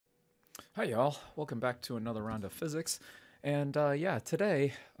Hi, y'all. Welcome back to another round of physics. And yeah,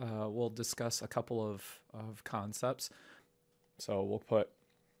 today we'll discuss a couple of concepts. So we'll put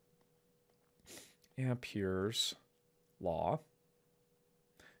Ampere's law.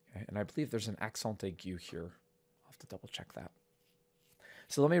 Okay, and I believe there's an accent aigu here. I'll have to double check that.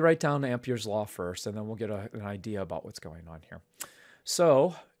 So let me write down Ampere's law first, and then we'll get an idea about what's going on here.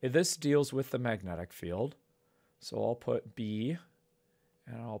 So this deals with the magnetic field. So I'll put B,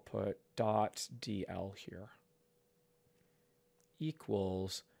 and I'll put dot dl here,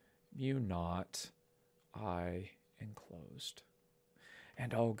 equals mu naught I enclosed.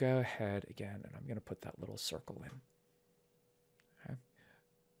 And I'll go ahead again, and I'm going to put that little circle in. Okay.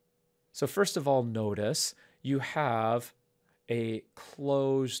 So first of all, notice you have a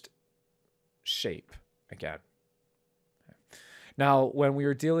closed shape again. Okay. Now, when we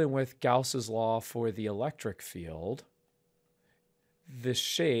were dealing with Gauss's law for the electric field, the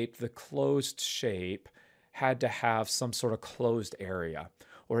shape, the closed shape, had to have some sort of closed area.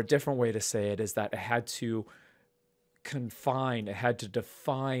 Or a different way to say it is that it had to define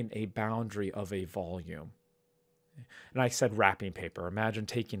a boundary of a volume. And I said wrapping paper. Imagine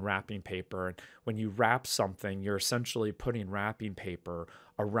taking wrapping paper, and when you wrap something, you're essentially putting wrapping paper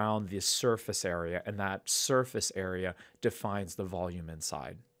around the surface area, and that surface area defines the volume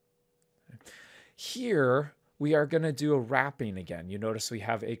inside. Here, we are going to do a wrapping again. You notice we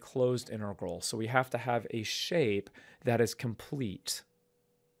have a closed integral, so we have to have a shape that is complete.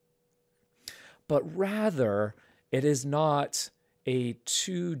 But rather, it is not a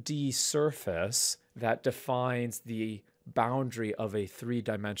 2D surface that defines the boundary of a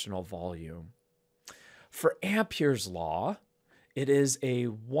three-dimensional volume. For Ampere's law, it is a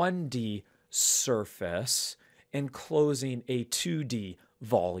 1D surface enclosing a 2D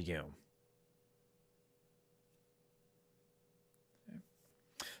volume.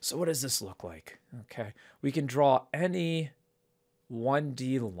 So what does this look like? Okay, we can draw any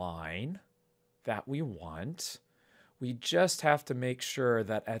 1D line that we want. We just have to make sure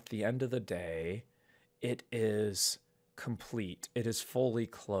that at the end of the day, it is complete. It is fully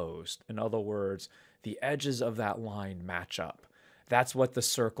closed. In other words, the edges of that line match up. That's what the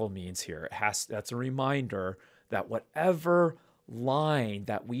circle means here. That's a reminder that whatever line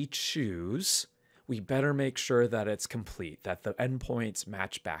that we choose, we better make sure that it's complete, that the endpoints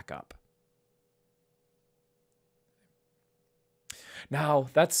match back up. Now,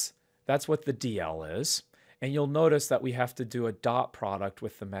 that's what the dl is. And you'll notice that we have to do a dot product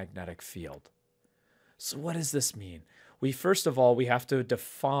with the magnetic field. So what does this mean? First of all, we have to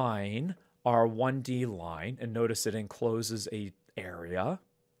define our 1D line, and notice it encloses an area.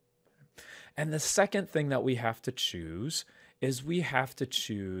 And the second thing that we have to choose is we have to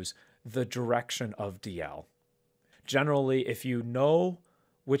choose the direction of dl. Generally, if you know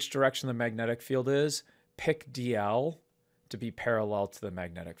which direction the magnetic field is, pick dl to be parallel to the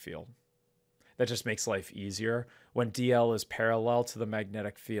magnetic field. That just makes life easier. When dl is parallel to the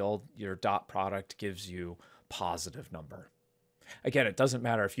magnetic field, your dot product gives you positive number. Again, it doesn't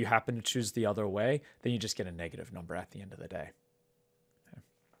matter if you happen to choose the other way, then you just get a negative number at the end of the day. Okay.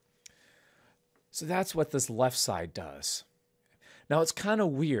 So that's what this left side does. Now, it's kind of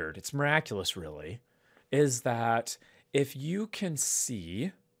weird. It's miraculous, really, is that if you can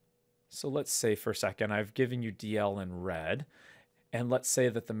see, so let's say for a second, I've given you dl in red, and let's say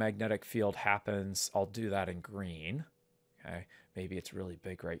that the magnetic field happens, I'll do that in green. Okay, maybe it's really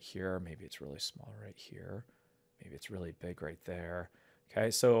big right here, maybe it's really small right here, maybe it's really big right there.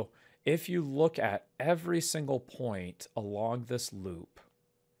 Okay, so if you look at every single point along this loop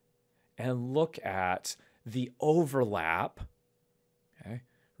and look at the overlap, okay,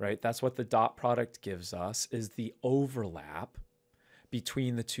 right? That's what the dot product gives us, is the overlap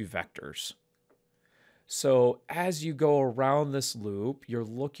between the two vectors. So as you go around this loop, you're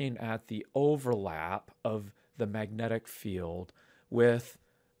looking at the overlap of the magnetic field with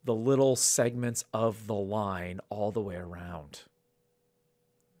the little segments of the line all the way around.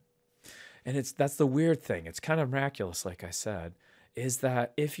 And that's the weird thing. It's kind of miraculous, like I said, is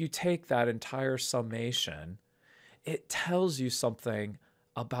that if you take that entire summation, it tells you something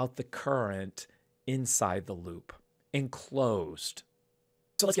about the current inside the loop, enclosed.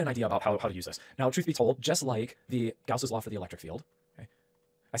 So let's get an idea about how to use this. Now, truth be told, just like the Gauss's law for the electric field, okay,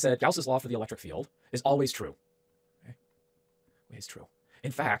 I said Gauss's law for the electric field is always true. Okay? Always true.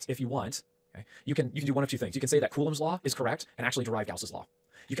 In fact, if you want, okay, you can do one of two things. You can say that Coulomb's law is correct and actually derive Gauss's law.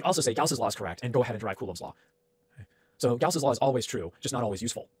 You can also say Gauss's law is correct and go ahead and derive Coulomb's law. Okay? So Gauss's law is always true, just not always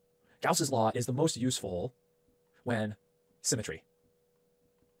useful. Gauss's law is the most useful when symmetry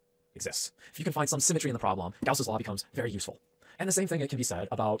exists. If you can find some symmetry in the problem, Gauss's law becomes very useful. And the same thing it can be said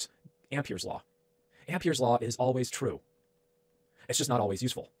about Ampere's law. Ampere's law is always true. It's just not always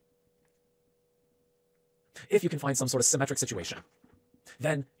useful. If you can find some sort of symmetric situation,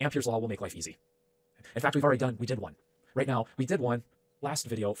 then Ampere's law will make life easy. In fact, we did one. Right now, we did one last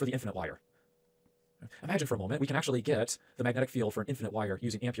video for the infinite wire. Imagine for a moment, we can actually get the magnetic field for an infinite wire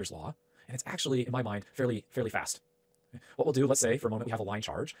using Ampere's law, and it's actually, in my mind, fairly fast. What we'll do, let's say for a moment we have a line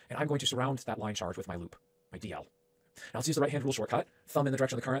charge, and I'm going to surround that line charge with my loop, my DL. Now let's use the right-hand rule shortcut, thumb in the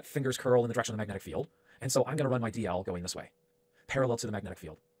direction of the current, fingers curl in the direction of the magnetic field, and so I'm going to run my DL going this way, parallel to the magnetic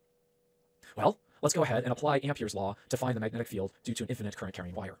field. Well, let's go ahead and apply Ampere's law to find the magnetic field due to an infinite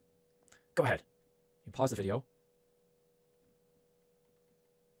current-carrying wire. Go ahead. You pause the video.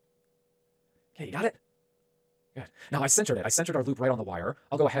 Okay, you got it? Good. Now I centered it. I centered our loop right on the wire.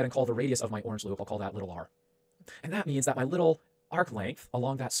 I'll go ahead and call the radius of my orange loop, I'll call that little r. And that means that my little arc length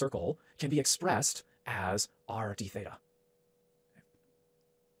along that circle can be expressed as r d theta.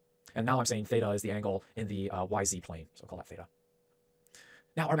 And now I'm saying theta is the angle in the YZ plane, so I'll call that theta.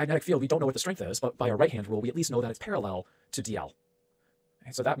 Now our magnetic field, we don't know what the strength is, but by our right-hand rule, we at least know that it's parallel to DL.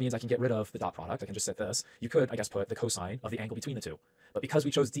 And so that means I can get rid of the dot product. I can just set this. You could, I guess, put the cosine of the angle between the two. But because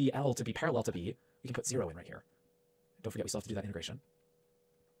we chose DL to be parallel to B, we can put 0 in right here. Don't forget, we still have to do that integration.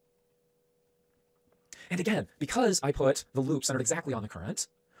 And again, because I put the loop centered exactly on the current,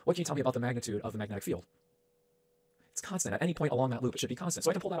 what can you tell me about the magnitude of the magnetic field? It's constant. At any point along that loop, it should be constant. So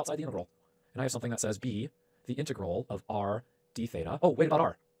I can pull that outside the integral. And I have something that says B, the integral of r d theta. Oh, wait about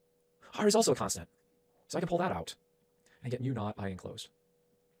r. R is also a constant. So I can pull that out and get mu naught I enclosed.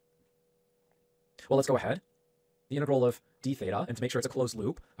 Well, let's go ahead. The integral of d theta, and to make sure it's a closed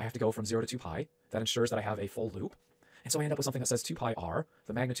loop, I have to go from 0 to 2 pi. That ensures that I have a full loop. And so I end up with something that says 2 pi r,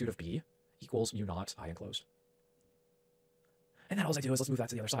 the magnitude of B, equals mu naught I enclosed. And then all I do is let's move that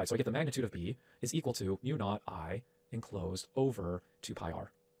to the other side. So I get the magnitude of B is equal to mu naught I enclosed over 2 pi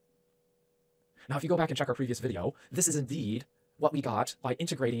r. Now, if you go back and check our previous video, this is indeed what we got by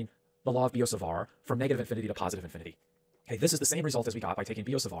integrating the law of Biot of r from negative infinity to positive infinity. Okay, this is the same result as we got by taking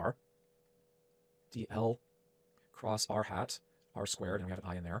Biot of r, dl cross r hat, r squared, and we have an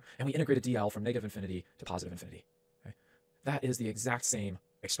I in there, and we integrated dl from negative infinity to positive infinity. Okay? That is the exact same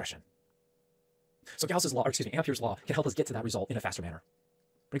expression. So Ampere's law can help us get to that result in a faster manner.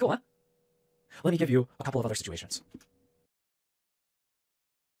 Pretty cool, huh? Let me give you a couple of other situations.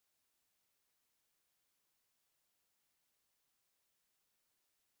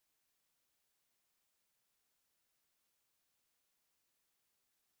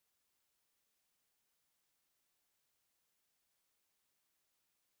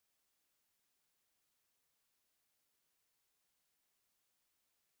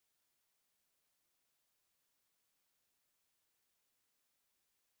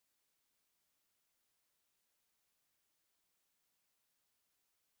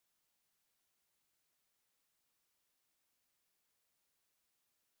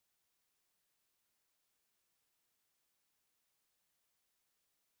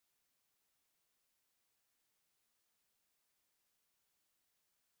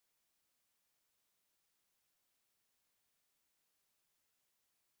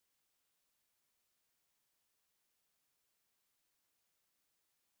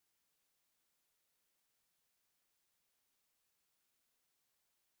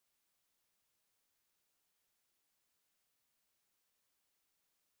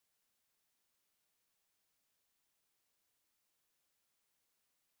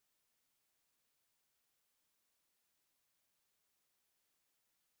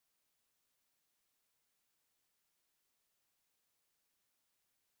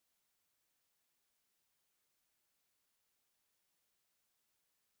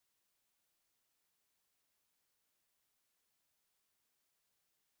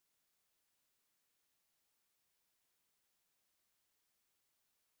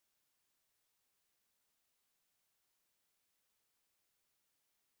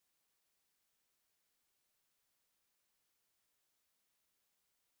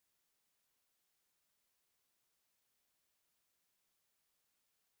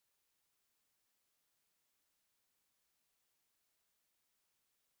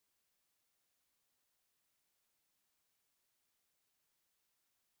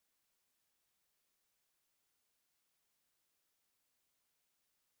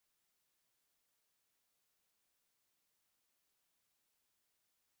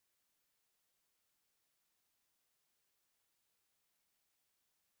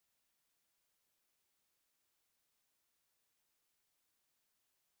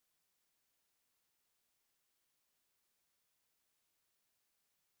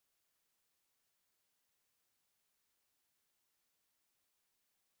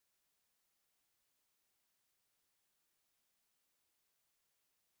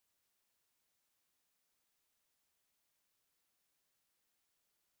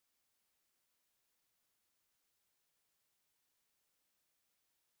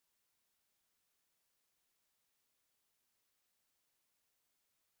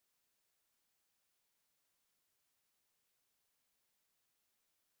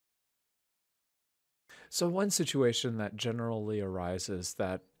 So one situation that generally arises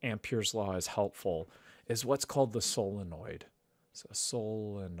that Ampere's law is helpful is what's called the solenoid. So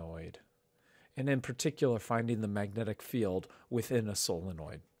solenoid. And in particular, finding the magnetic field within a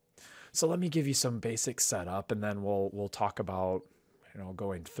solenoid. So let me give you some basic setup, and then we'll talk about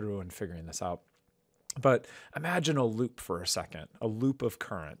going through and figuring this out. But imagine a loop for a second, a loop of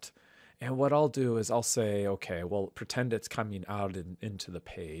current. And what I'll do is I'll say, okay, well, pretend it's coming out into the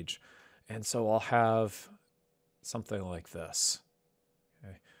page. And so I'll have something like this.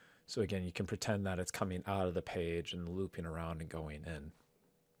 Okay. So again, you can pretend that it's coming out of the page and looping around and going in.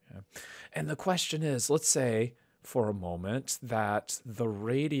 Okay. And the question is, let's say for a moment that the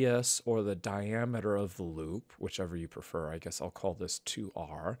radius or the diameter of the loop, whichever you prefer, I guess I'll call this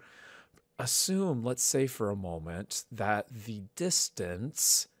 2r, assume, let's say for a moment, that the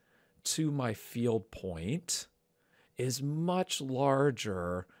distance to my field point is much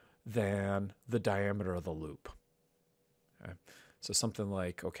larger than the diameter of the loop. Okay. So something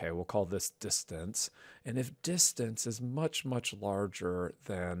like, okay, we'll call this distance. And if distance is much, much larger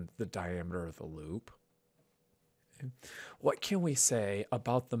than the diameter of the loop, okay, what can we say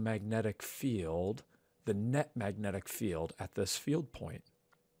about the magnetic field, the net magnetic field at this field point?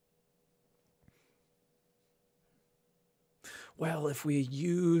 Well, if we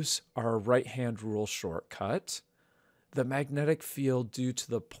use our right-hand rule shortcut, the magnetic field due to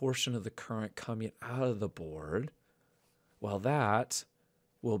the portion of the current coming out of the board, well, that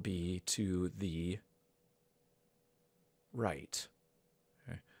will be to the right.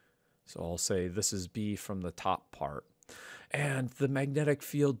 Okay. So I'll say this is B from the top part. And the magnetic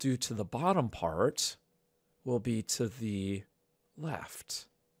field due to the bottom part will be to the left.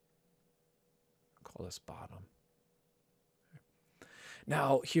 I'll call this bottom.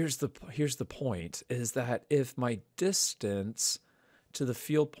 Now, here's the point, is that if my distance to the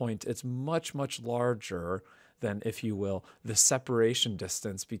field point is much, much larger than, if you will, the separation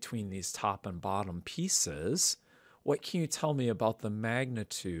distance between these top and bottom pieces, what can you tell me about the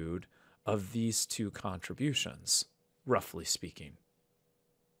magnitude of these two contributions, roughly speaking?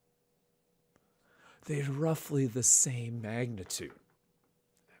 They're roughly the same magnitude.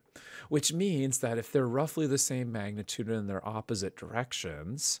 Which means that if they're roughly the same magnitude in their opposite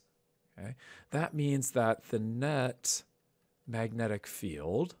directions, okay, that means that the net magnetic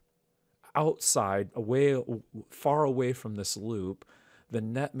field outside, far away from this loop, the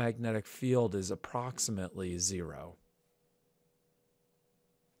net magnetic field is approximately 0.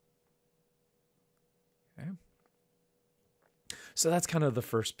 Okay. So that's kind of the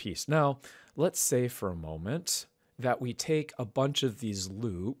first piece. Now, let's say for a moment that we take a bunch of these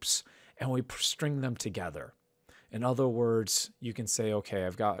loops and we string them together. In other words, you can say, okay,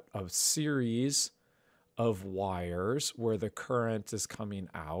 I've got a series of wires where the current is coming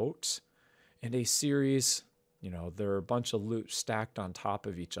out, and a series, there are a bunch of loops stacked on top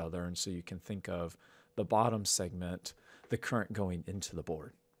of each other, and so you can think of the bottom segment, the current going into the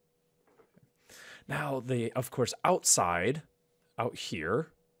board. Now, of course, outside, out here,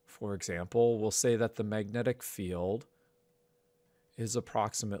 for example, we'll say that the magnetic field is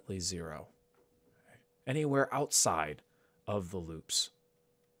approximately 0. Anywhere outside of the loops,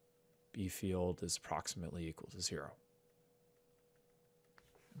 B field is approximately equal to 0.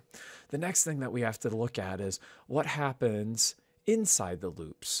 The next thing that we have to look at is what happens inside the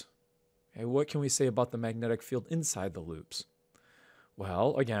loops. Okay, what can we say about the magnetic field inside the loops?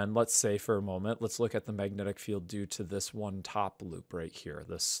 Well, again, let's say for a moment, let's look at the magnetic field due to this one top loop right here,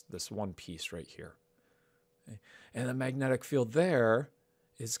 this one piece right here. Okay. And the magnetic field there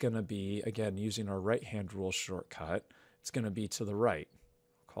is going to be, again, using our right-hand rule shortcut, it's going to be to the right.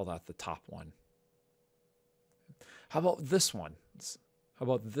 I'll call that the top one. How about this one? How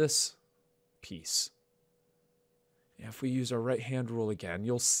about this piece? If we use our right-hand rule again,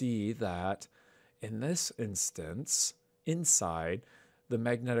 you'll see that in this instance, inside, the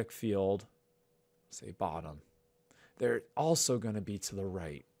magnetic field, say bottom, they're also going to be to the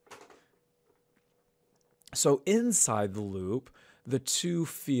right. So inside the loop, the two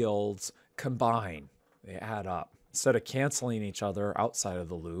fields combine. They add up. Instead of canceling each other outside of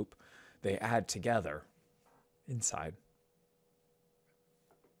the loop, they add together inside.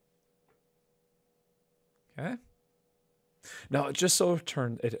 Okay? Now, it just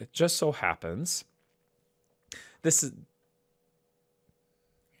so happens, this is,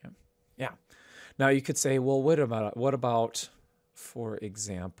 yeah. Now you could say, well, what about, for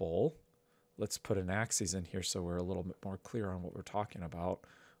example, let's put an axis in here so we're a little bit more clear on what we're talking about.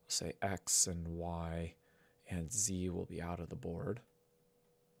 We'll say X and Y and Z will be out of the board.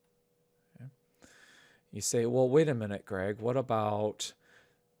 Okay. You say, well, wait a minute, Greg, what about,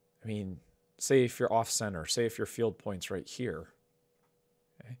 say if you're off center, say if your field point's right here,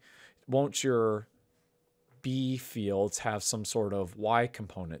 okay, won't your B fields have some sort of Y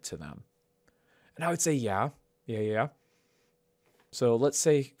component to them? And I would say, yeah. So let's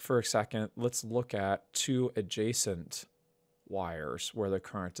say for a second, let's look at two adjacent wires where the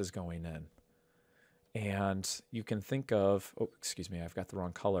current is going in. And you can think of, oh, excuse me, I've got the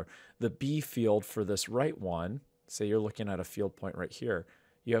wrong color. The B field for this right one, say you're looking at a field point right here.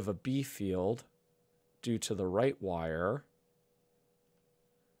 You have a B field due to the right wire,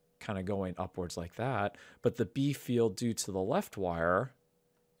 kind of going upwards like that. But the B field due to the left wire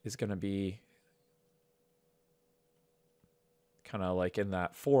is going to be kind of like in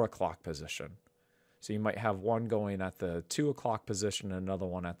that 4 o'clock position. So you might have one going at the 2 o'clock position and another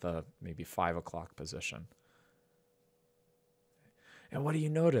one at the maybe 5 o'clock position. And what do you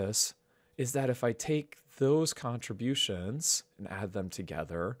notice is that if I take those contributions and add them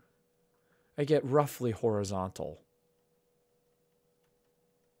together, I get roughly horizontal.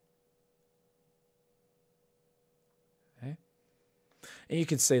 Okay? And you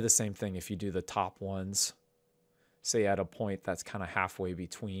could say the same thing if you do the top ones, say at a point that's kind of halfway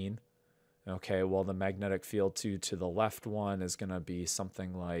between. Okay, well, the magnetic field due to the left one is going to be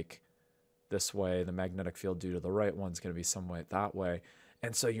something like this way. The magnetic field due to the right one is going to be some way that way.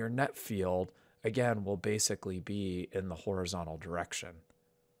 And so your net field, again, will basically be in the horizontal direction.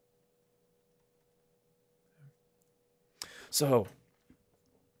 So,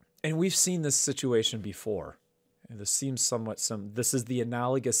 and we've seen this situation before. This seems somewhat this is the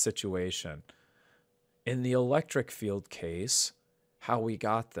analogous situation. In the electric field case, how we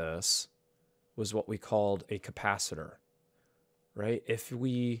got this was what we called a capacitor, right? If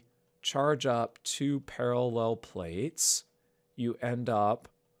we charge up two parallel plates, you end up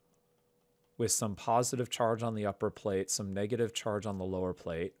with some positive charge on the upper plate, some negative charge on the lower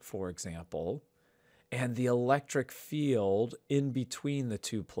plate, for example, and the electric field in between the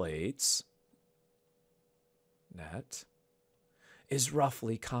two plates, net, is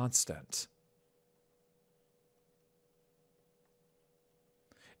roughly constant.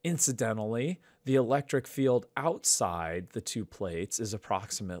 Incidentally, the electric field outside the two plates is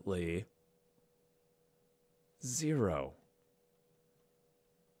approximately 0.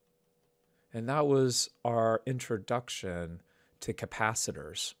 And that was our introduction to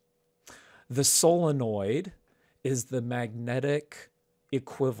capacitors. The solenoid is the magnetic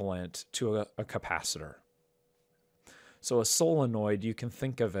equivalent to a capacitor. So a solenoid, you can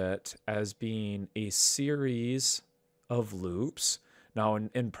think of it as being a series of loops. Now,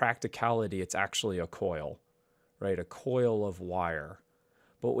 in practicality, it's actually a coil, right? A coil of wire.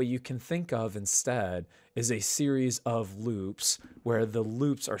 But what you can think of instead is a series of loops where the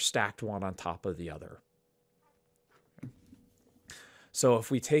loops are stacked one on top of the other. So if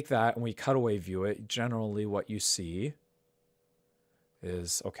we take that and we cutaway view it, generally what you see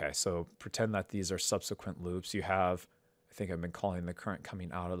is, okay, so pretend that these are subsequent loops. You have, I think I've been calling the current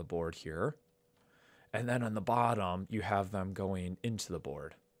coming out of the board here. And then on the bottom, you have them going into the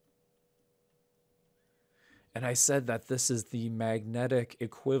board. And I said that this is the magnetic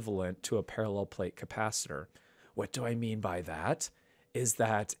equivalent to a parallel plate capacitor. What do I mean by that? Is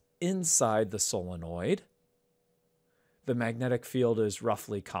that inside the solenoid, the magnetic field is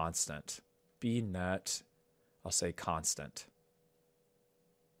roughly constant. B net, I'll say constant.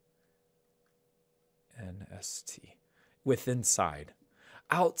 NST. With inside.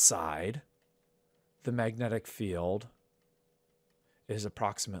 Outside, the magnetic field is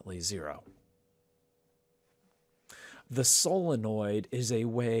approximately 0. The solenoid is a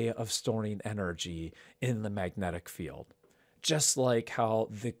way of storing energy in the magnetic field, just like how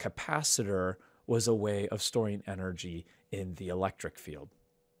the capacitor was a way of storing energy in the electric field.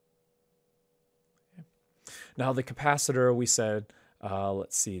 Now the capacitor, we said,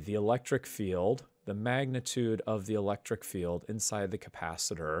 let's see, the electric field, the magnitude of the electric field inside the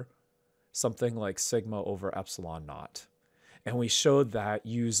capacitor, something like sigma over epsilon naught. And we showed that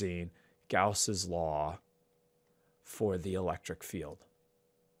using Gauss's law for the electric field.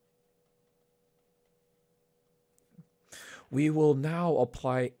 We will now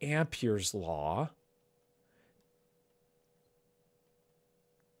apply Ampere's law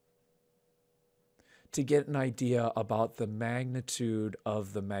to get an idea about the magnitude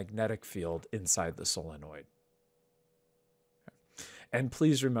of the magnetic field inside the solenoid. And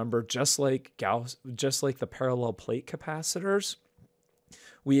please remember, just like the parallel plate capacitors,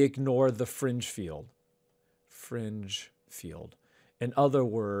 we ignore the fringe field. Fringe field. In other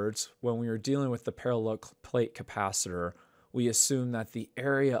words, when we were dealing with the parallel plate capacitor, we assumed that the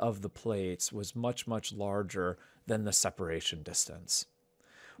area of the plates was much, much larger than the separation distance.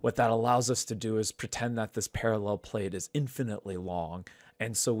 What that allows us to do is pretend that this parallel plate is infinitely long,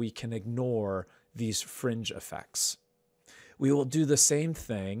 and so we can ignore these fringe effects. We will do the same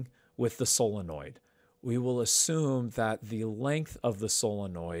thing with the solenoid. We will assume that the length of the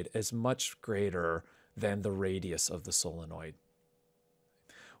solenoid is much greater than the radius of the solenoid.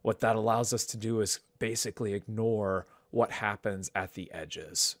 What that allows us to do is basically ignore what happens at the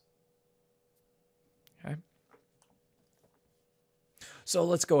edges. Okay. So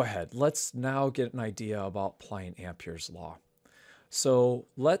let's go ahead. Let's now get an idea about applying Ampere's law. So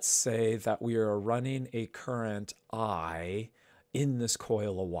let's say that we are running a current I in this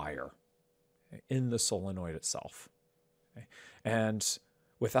coil of wire, in the solenoid itself. Okay. And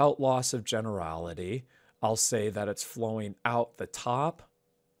without loss of generality, I'll say that it's flowing out the top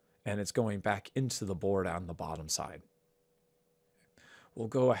and it's going back into the board on the bottom side. We'll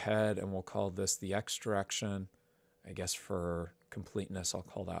go ahead and we'll call this the X direction. I guess for completeness, I'll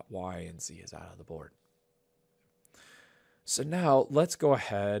call that Y, and Z is out of the board. So now let's go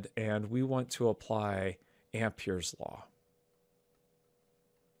ahead and we want to apply Ampere's law.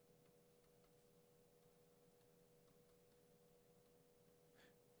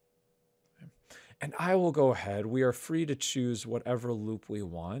 And I will go ahead. We are free to choose whatever loop we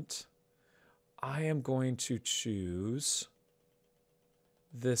want. I am going to choose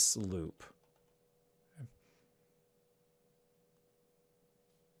this loop.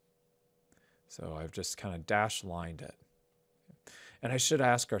 So I've just kind of dash lined it. And I should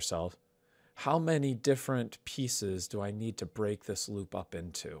ask ourselves, how many different pieces do I need to break this loop up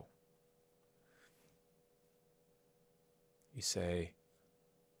into? You say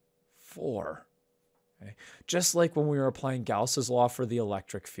 4. Okay. Just like when we were applying Gauss's law for the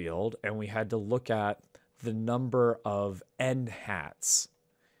electric field and we had to look at the number of n hats.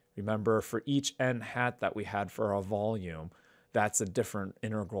 Remember, for each n hat that we had for our volume, that's a different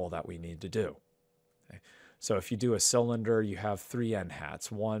integral that we need to do. Okay. So if you do a cylinder, you have 3 n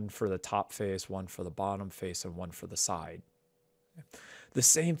hats, one for the top face, one for the bottom face, and one for the side. Okay. The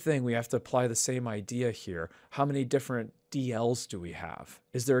same thing, we have to apply the same idea here. How many different DLs do we have?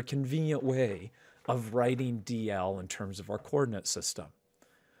 Is there a convenient way of writing DL in terms of our coordinate system?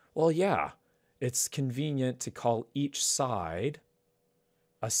 Well, yeah, it's convenient to call each side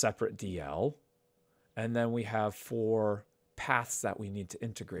a separate DL, and then we have 4 paths that we need to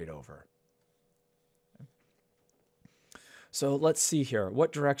integrate over. So let's see here.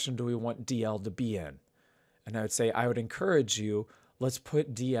 What direction do we want DL to be in? And I would say I would encourage you, let's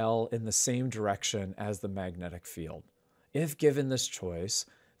put DL in the same direction as the magnetic field. If given this choice,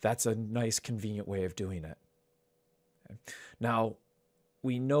 that's a nice, convenient way of doing it. Okay. Now,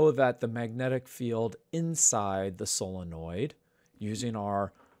 we know that the magnetic field inside the solenoid, using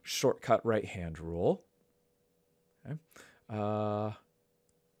our shortcut right-hand rule, okay. Oh,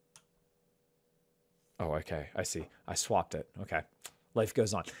 okay, I see. I swapped it. Okay, life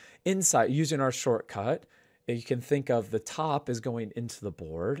goes on. Inside, using our shortcut, you can think of the top is going into the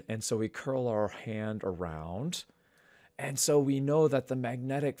board, and so we curl our hand around, and so we know that the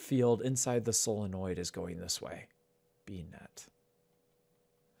magnetic field inside the solenoid is going this way, B net.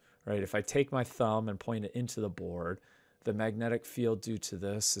 Right, if I take my thumb and point it into the board, the magnetic field due to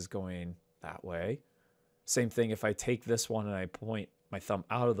this is going that way. Same thing if I take this one and I point my thumb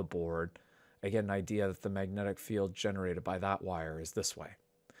out of the board, I get an idea that the magnetic field generated by that wire is this way.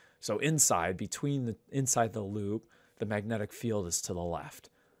 So inside the loop, the magnetic field is to the left.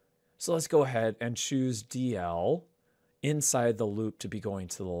 So let's go ahead and choose DL inside the loop to be going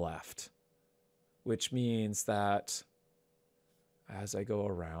to the left, which means that as I go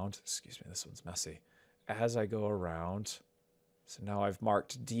around, excuse me, this one's messy. As I go around, so now I've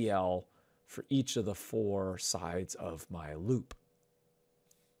marked DL for each of the 4 sides of my loop.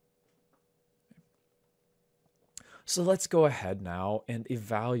 So let's go ahead now and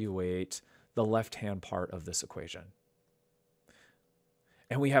evaluate the left-hand part of this equation.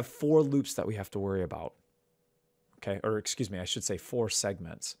 And we have 4 loops that we have to worry about. Okay, or excuse me, I should say 4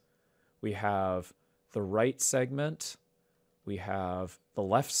 segments. We have the right segment, we have the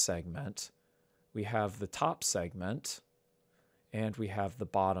left segment, we have the top segment, and we have the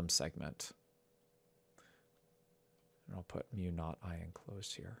bottom segment. And I'll put mu naught I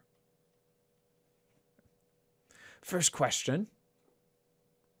enclosed here. First question,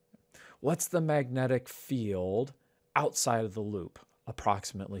 what's the magnetic field outside of the loop,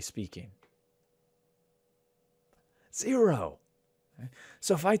 approximately speaking? 0. Okay.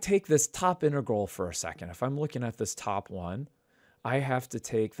 So if I take this top integral for a second, if I'm looking at this top one, I have to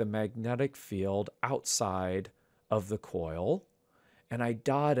take the magnetic field outside of the coil, and I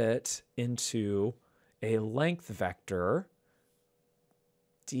dot it into a length vector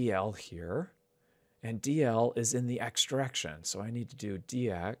dl here, and dl is in the x direction. So I need to do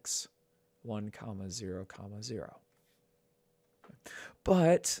dx 1 comma 0 comma 0.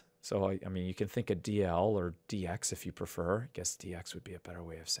 But, so I mean, you can think of dl or dx if you prefer. I guess dx would be a better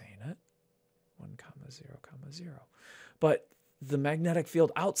way of saying it. 1 comma 0 comma 0. But the magnetic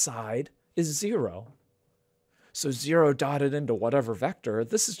field outside is 0. So 0 dotted into whatever vector,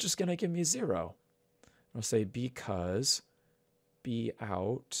 this is just going to give me 0. I'll say because B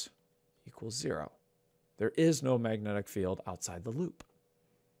out equals 0. There is no magnetic field outside the loop,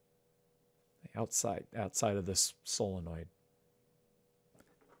 outside of this solenoid.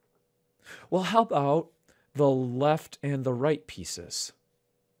 Well, how about the left and the right pieces?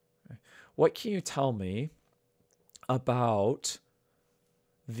 What can you tell me about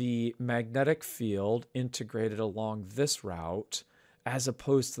the magnetic field integrated along this route as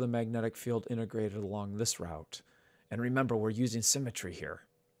opposed to the magnetic field integrated along this route? And remember, we're using symmetry here.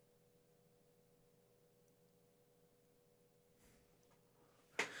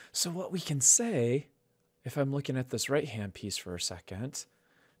 So what we can say, if I'm looking at this right-hand piece for a second,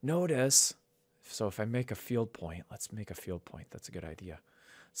 notice, so if I make a field point, let's make a field point. That's a good idea.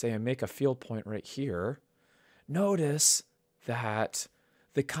 Say I make a field point right here. Notice that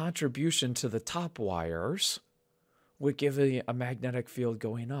the contribution to the top wires would give a magnetic field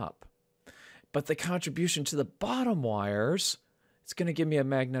going up. But the contribution to the bottom wires, it's going to give me a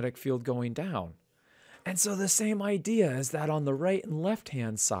magnetic field going down. And so the same idea is that on the right and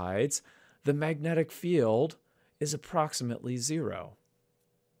left-hand sides, the magnetic field is approximately 0.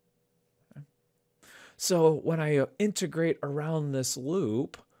 Okay. So when I integrate around this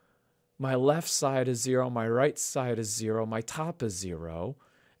loop, my left side is 0, my right side is 0, my top is 0.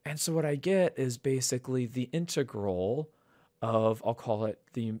 And so what I get is basically the integral of, I'll call it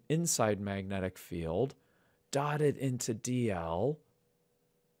the inside magnetic field, dotted into dl.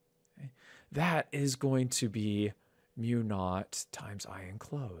 Okay. That is going to be mu naught times I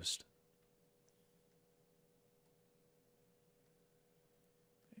enclosed.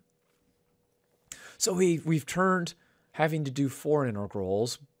 So we've turned having to do 4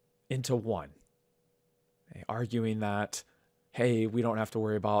 integrals into 1, okay, arguing that, hey, we don't have to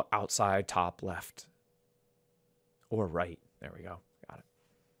worry about outside, top, left, or right. There we go. Got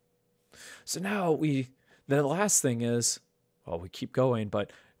it. So now the last thing is, well, we keep going,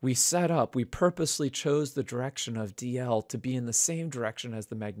 but we purposely chose the direction of dl to be in the same direction as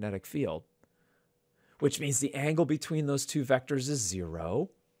the magnetic field, which means the angle between those two vectors is 0.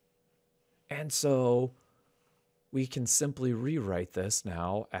 And so we can simply rewrite this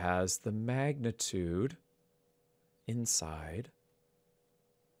now as the magnitude inside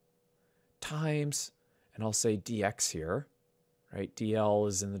times, and I'll say dx here, right? dl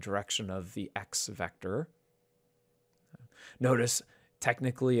is in the direction of the x vector. Notice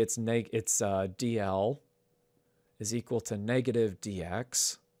technically it's dl is equal to negative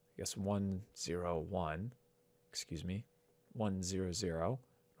dx, I guess 1, 0, 1, excuse me, 1, 0, 0.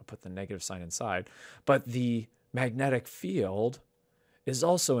 I'll put the negative sign inside. But the magnetic field is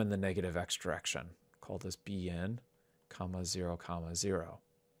also in the negative x direction. Call this Bn, comma 0, comma 0.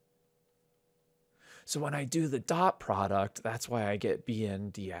 So when I do the dot product, that's why I get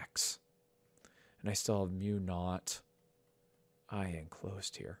Bn dx. And I still have mu naught I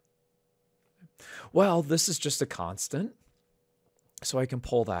enclosed here. Well, this is just a constant, so I can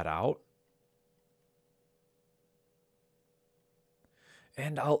pull that out.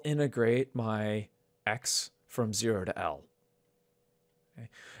 And I'll integrate my x from 0 to L, okay,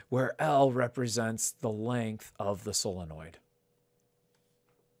 where L represents the length of the solenoid.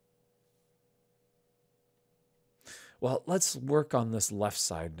 Well, let's work on this left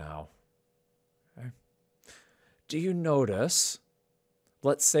side now. Okay. Do you notice,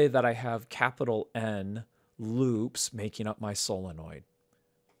 let's say that I have capital N loops making up my solenoid.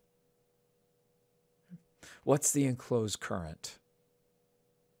 What's the enclosed current?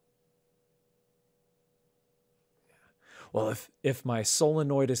 Well, if my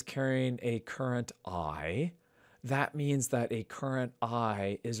solenoid is carrying a current I, that means that a current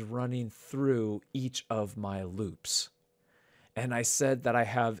I is running through each of my loops. And I said that I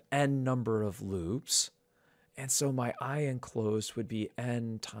have N number of loops, and so my I enclosed would be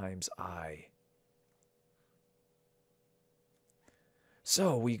N times I.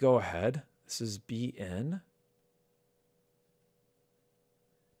 So we go ahead, this is Bn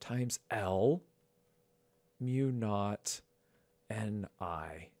times L mu naught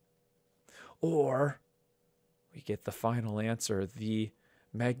Ni. Or we get the final answer, the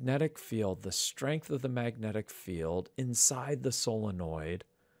magnetic field, the strength of the magnetic field inside the solenoid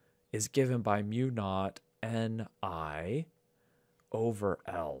is given by mu naught Ni, over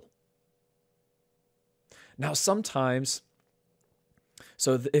L. Now, sometimes,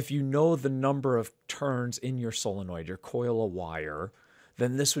 if you know the number of turns in your solenoid, your coil of wire,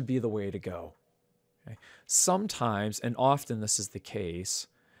 then this would be the way to go. Okay? Sometimes, and often this is the case,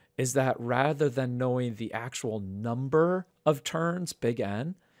 is that rather than knowing the actual number of turns, big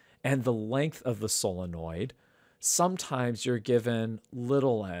N, and the length of the solenoid, sometimes you're given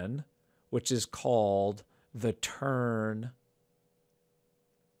little n, which is called the turn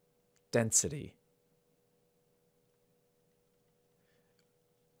density.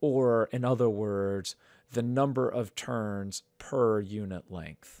 Or, in other words, the number of turns per unit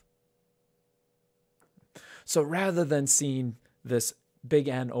length. So rather than seeing this big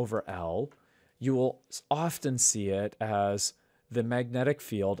N over L, you will often see it as the magnetic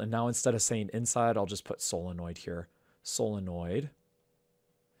field. And now instead of saying inside, I'll just put solenoid here. Solenoid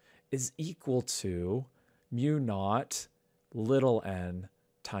is equal to mu naught little n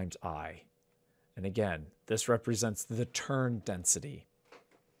times I. And again, this represents the turn density.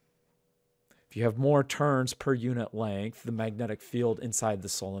 If you have more turns per unit length, the magnetic field inside the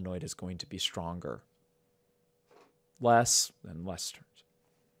solenoid is going to be stronger. Less, then less turns.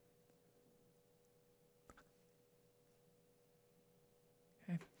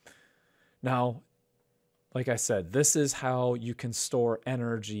 Okay. Now, like I said, this is how you can store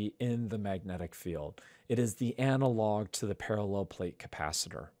energy in the magnetic field. It is the analog to the parallel plate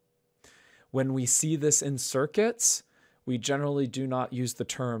capacitor. When we see this in circuits, we generally do not use the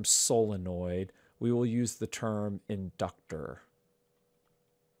term solenoid. We will use the term inductor.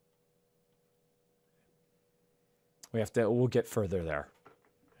 We'll get further there.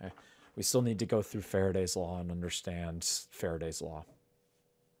 Okay. We still need to go through Faraday's law and understand Faraday's law.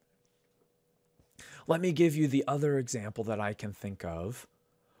 Let me give you the other example that I can think of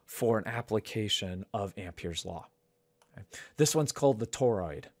for an application of Ampere's law. Okay. This one's called the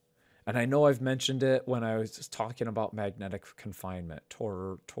toroid. And I know I've mentioned it when I was just talking about magnetic confinement.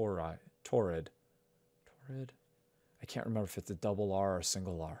 Torrid. I can't remember if it's a double R or a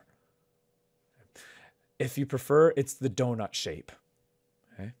single R. If you prefer, it's the donut shape.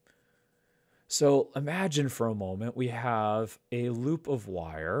 Okay. So imagine for a moment we have a loop of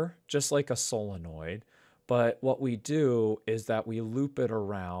wire, just like a solenoid, but what we do is that we loop it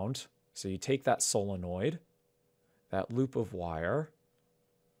around. So you take that solenoid, that loop of wire,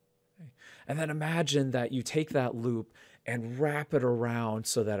 and then imagine that you take that loop and wrap it around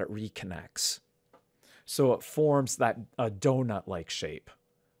so that it reconnects. So it forms that a donut-like shape.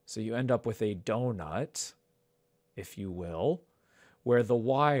 So you end up with a donut, if you will, where the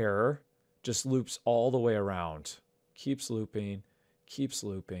wire just loops all the way around. Keeps looping, keeps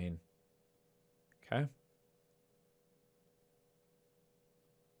looping. Okay?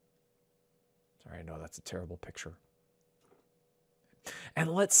 Sorry, I know that's a terrible picture.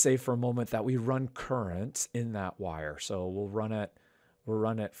 And let's say for a moment that we run current in that wire. So we'll run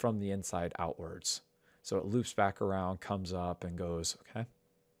it from the inside outwards. So it loops back around, comes up, and goes, okay?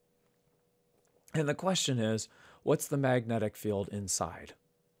 And the question is, what's the magnetic field inside?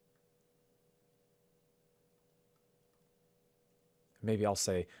 Maybe I'll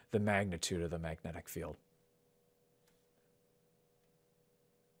say the magnitude of the magnetic field.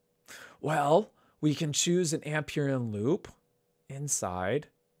 Well, we can choose an Amperian loop inside.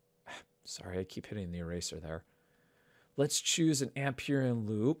 Sorry, I keep hitting the eraser there. Let's choose an Amperian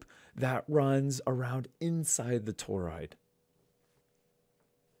loop that runs around inside the toroid.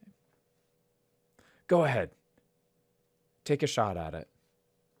 Go ahead. Take a shot at it.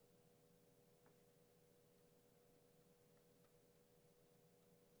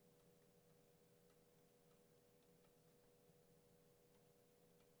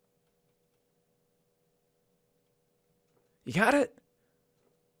 You got it?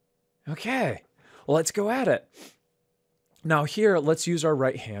 Okay. Well, let's go at it. Now here, let's use our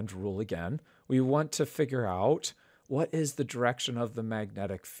right-hand rule again. We want to figure out what is the direction of the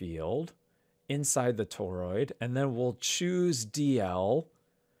magnetic field inside the toroid, and then we'll choose DL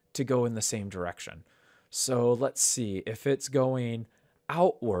to go in the same direction. So let's see, if it's going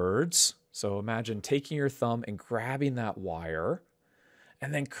outwards, so imagine taking your thumb and grabbing that wire,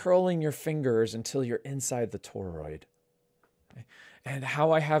 and then curling your fingers until you're inside the toroid. Okay. And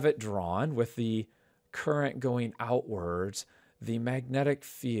how I have it drawn with the current going outwards, the magnetic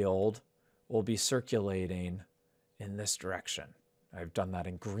field will be circulating in this direction. I've done that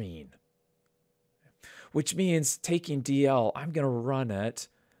in green. Which means taking DL, I'm going to run it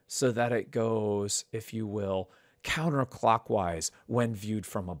so that it goes, if you will, counterclockwise when viewed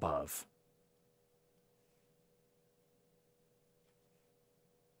from above.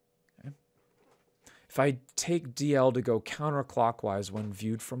 Okay. If I take dl to go counterclockwise when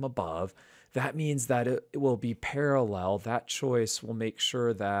viewed from above, that means that it will be parallel. That choice will make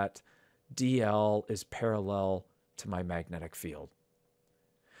sure that dl is parallel to my magnetic field.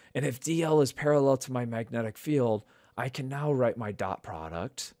 And if dl is parallel to my magnetic field, I can now write my dot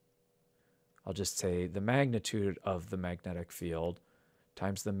product. I'll just say the magnitude of the magnetic field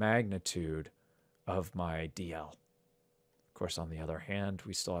times the magnitude of my dl. Of course, on the other hand,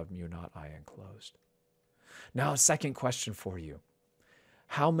 we still have mu naught I enclosed. Now, a second question for you.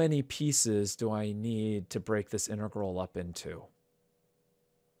 How many pieces do I need to break this integral up into?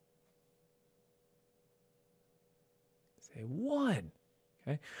 Say 1.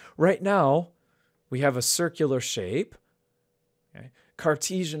 Okay. Right now, we have a circular shape. Okay.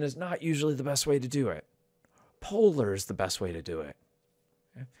 Cartesian is not usually the best way to do it. Polar is the best way to do it.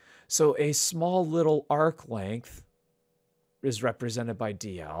 Okay. So a small little arc length is represented by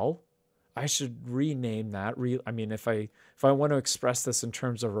dl. I should rename that. I mean, if I want to express this in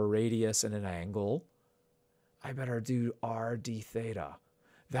terms of a radius and an angle, I better do r d theta.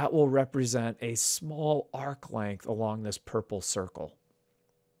 That will represent a small arc length along this purple circle.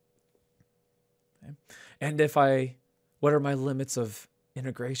 Okay. And what are my limits of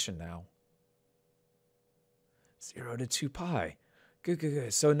integration now? 0 to 2 pi.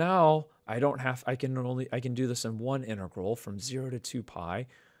 Good. So now I can do this in one integral from 0 to 2 pi.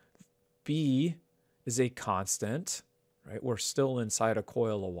 B is a constant, right? We're still inside a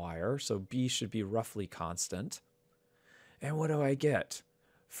coil of wire, so B should be roughly constant. And what do I get?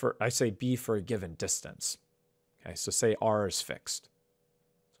 I say B for a given distance. Okay, so say R is fixed.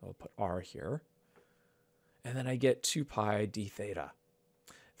 So I'll put R here. And then I get 2 pi d theta.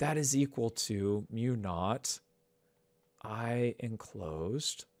 That is equal to mu naught I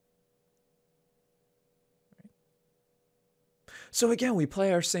enclosed. So again, we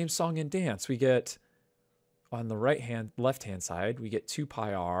play our same song and dance. We get, on the left-hand side, we get 2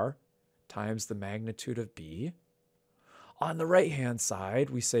 pi r times the magnitude of B. On the right-hand side,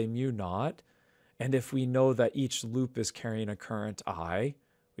 we say mu naught. And if we know that each loop is carrying a current I,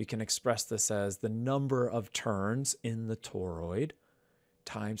 we can express this as the number of turns in the toroid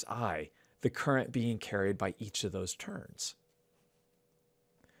times I, the current being carried by each of those turns.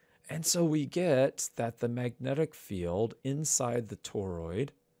 And so we get that the magnetic field inside the toroid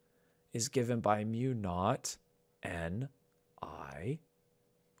is given by mu naught n I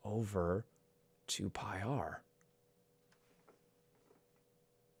over 2 pi r.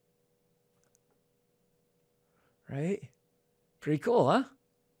 Right? Pretty cool, huh?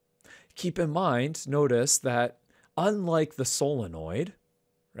 Keep in mind, notice that unlike the solenoid,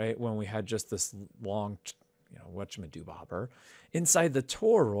 right, when we had just this long, whatchamadoo-bobber, inside the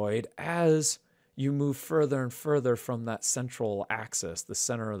toroid, as you move further and further from that central axis, the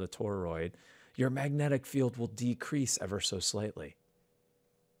center of the toroid, your magnetic field will decrease ever so slightly.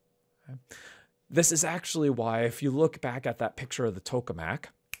 Okay. This is actually why, if you look back at that picture of the tokamak,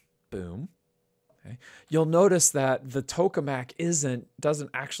 boom, okay, you'll notice that the tokamak doesn't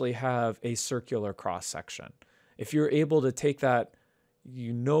actually have a circular cross-section. If you're able to take that,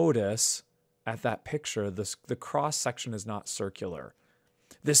 you notice at that picture, the cross-section is not circular.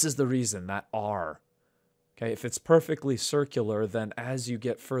 This is the reason, that R. Okay, if it's perfectly circular, then as you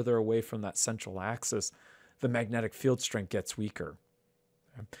get further away from that central axis, the magnetic field strength gets weaker.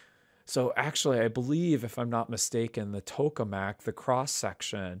 Okay. So actually, I believe, if I'm not mistaken, the tokamak, the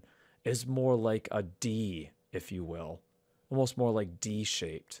cross-section, is more like a D, if you will, almost more like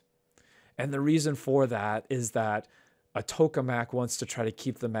D-shaped. And the reason for that is that a tokamak wants to try to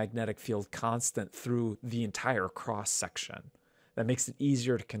keep the magnetic field constant through the entire cross-section. That makes it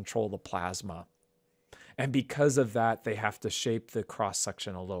easier to control the plasma. And because of that, they have to shape the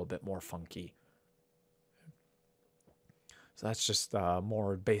cross-section a little bit more funky. So that's just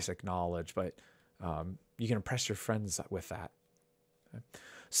more basic knowledge, but you can impress your friends with that. Okay.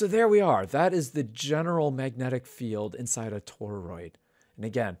 So there we are. That is the general magnetic field inside a toroid. And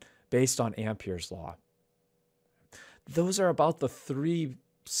again, based on Ampere's law. Those are about the 3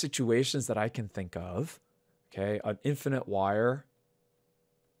 situations that I can think of. Okay, an infinite wire,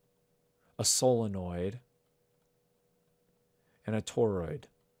 a solenoid, and a toroid.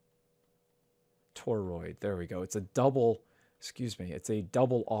 Toroid, there we go. It's a double, it's a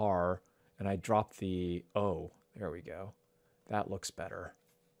double R, and I dropped the O. There we go. That looks better.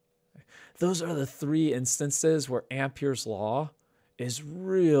 Those are the 3 instances where Ampere's law is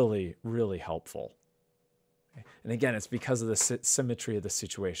really, really helpful. And again, it's because of the symmetry of the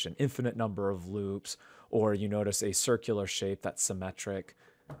situation. Infinite number of loops, or you notice a circular shape that's symmetric.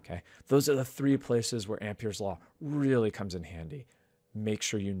 Okay, those are the 3 places where Ampere's law really comes in handy. Make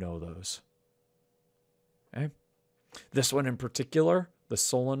sure you know those. Okay? This one in particular, the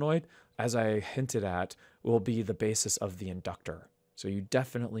solenoid, as I hinted at, will be the basis of the inductor. So you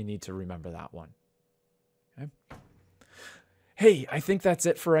definitely need to remember that one. Okay? Hey, I think that's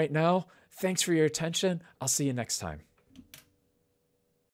it for right now. Thanks for your attention. I'll see you next time.